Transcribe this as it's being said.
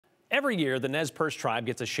Every year, the Nez Perce tribe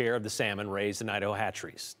gets a share of the salmon raised in Idaho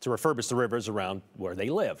hatcheries to refurbish the rivers around where they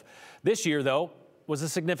live. This year, though, was a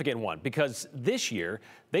significant one because this year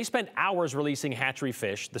they spent hours releasing hatchery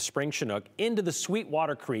fish, the spring Chinook, into the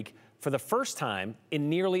Sweetwater Creek for the first time in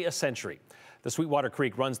nearly a century. The Sweetwater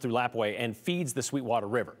Creek runs through Lapwai and feeds the Sweetwater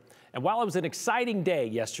River. And while it was an exciting day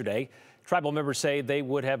yesterday, tribal members say they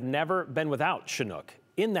would have never been without Chinook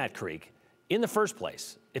in that creek in the first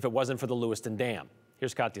place if it wasn't for the Lewiston Dam.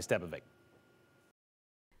 Here's Katya Stepovic.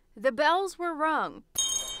 The bells were rung.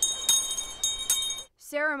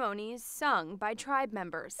 Ceremonies sung by tribe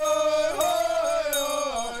members.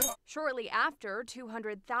 Shortly after,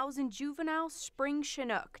 200,000 juvenile spring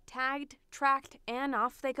Chinook tagged, tracked, and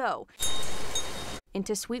off they go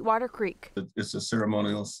into Sweetwater Creek. It's a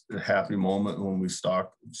ceremonial, happy moment when we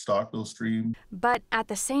stock those streams. But at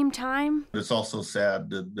the same time, it's also sad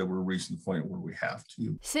that we're reaching the point where we have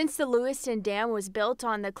to. Since the Lewiston Dam was built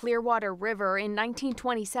on the Clearwater River in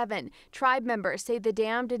 1927, tribe members say the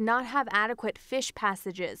dam did not have adequate fish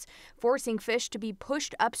passages, forcing fish to be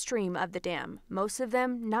pushed upstream of the dam, most of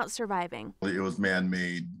them not surviving. It was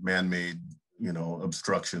man-made,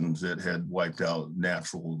 obstructions that had wiped out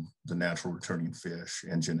the natural returning fish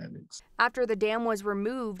and genetics. After the dam was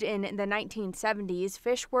removed in the 1970s,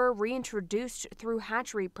 fish were reintroduced through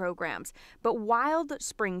hatchery programs. But wild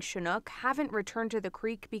spring Chinook haven't returned to the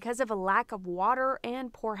creek because of a lack of water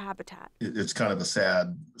and poor habitat. It's kind of a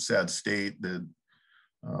sad state that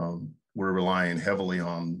we're relying heavily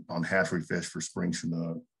on hatchery fish for spring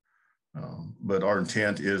Chinook. But our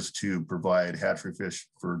intent is to provide hatchery fish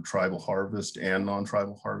for tribal harvest and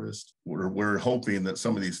non-tribal harvest. We're hoping that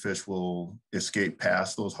some of these fish will escape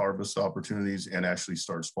past those harvest opportunities and actually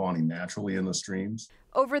start spawning naturally in the streams.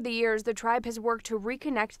 Over the years, the tribe has worked to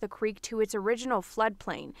reconnect the creek to its original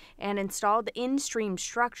floodplain and installed in-stream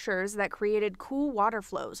structures that created cool water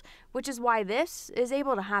flows, which is why this is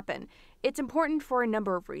able to happen. It's important for a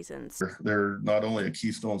number of reasons. They're not only a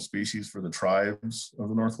keystone species for the tribes of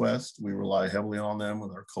the Northwest. We rely heavily on them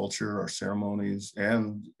with our culture, our ceremonies,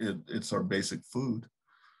 and it's our basic food.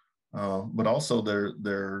 But also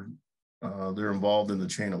they're involved in the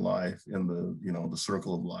chain of life, in the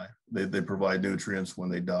circle of life. They provide nutrients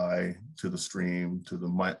when they die to the stream, to the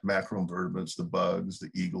macroinvertebrates, the bugs,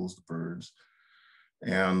 the eagles, the birds.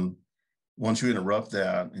 And once you interrupt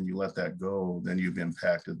that and you let that go, then you've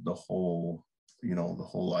impacted the whole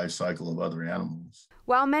life cycle of other animals.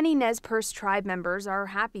 While many Nez Perce tribe members are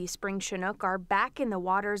happy spring Chinook are back in the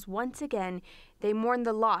waters once again, they mourn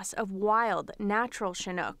the loss of wild, natural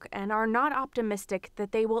Chinook and are not optimistic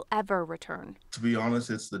that they will ever return. To be honest,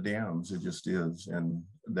 it's the dams. It just is. And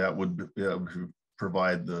that would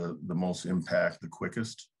provide the most impact the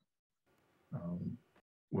quickest,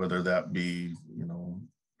 whether that be,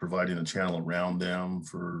 providing a channel around them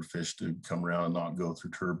for fish to come around and not go through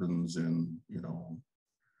turbines and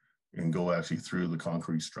go actually through the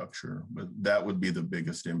concrete structure. But that would be the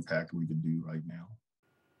biggest impact we could do right now.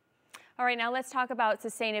 All right, now let's talk about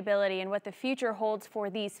sustainability and what the future holds for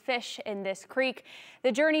these fish in this creek.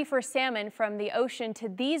 The journey for salmon from the ocean to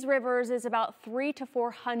these rivers is about 300 to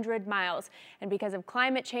 400 miles. And because of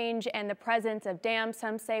climate change and the presence of dams,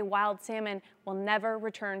 some say wild salmon will never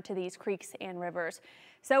return to these creeks and rivers.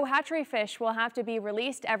 So hatchery fish will have to be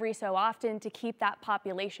released every so often to keep that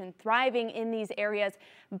population thriving in these areas.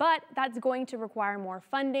 But that's going to require more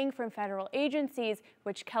funding from federal agencies,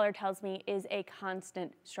 which Keller tells me is a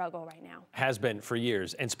constant struggle right now. Has been for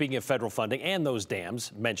years. And speaking of federal funding and those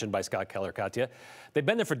dams mentioned by Scott Keller, Katya, they've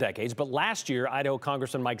been there for decades. But last year, Idaho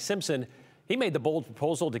Congressman Mike Simpson, he made the bold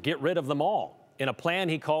proposal to get rid of them all in a plan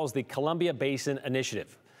he calls the Columbia Basin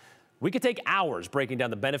Initiative. We could take hours breaking down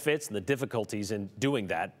the benefits and the difficulties in doing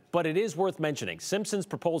that, but it is worth mentioning. Simpson's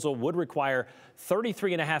proposal would require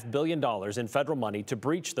 $33.5 billion in federal money to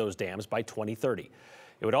breach those dams by 2030.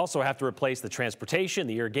 It would also have to replace the transportation,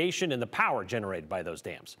 the irrigation, and the power generated by those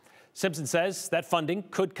dams. Simpson says that funding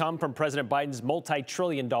could come from President Biden's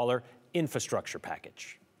multi-trillion-dollar infrastructure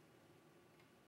package.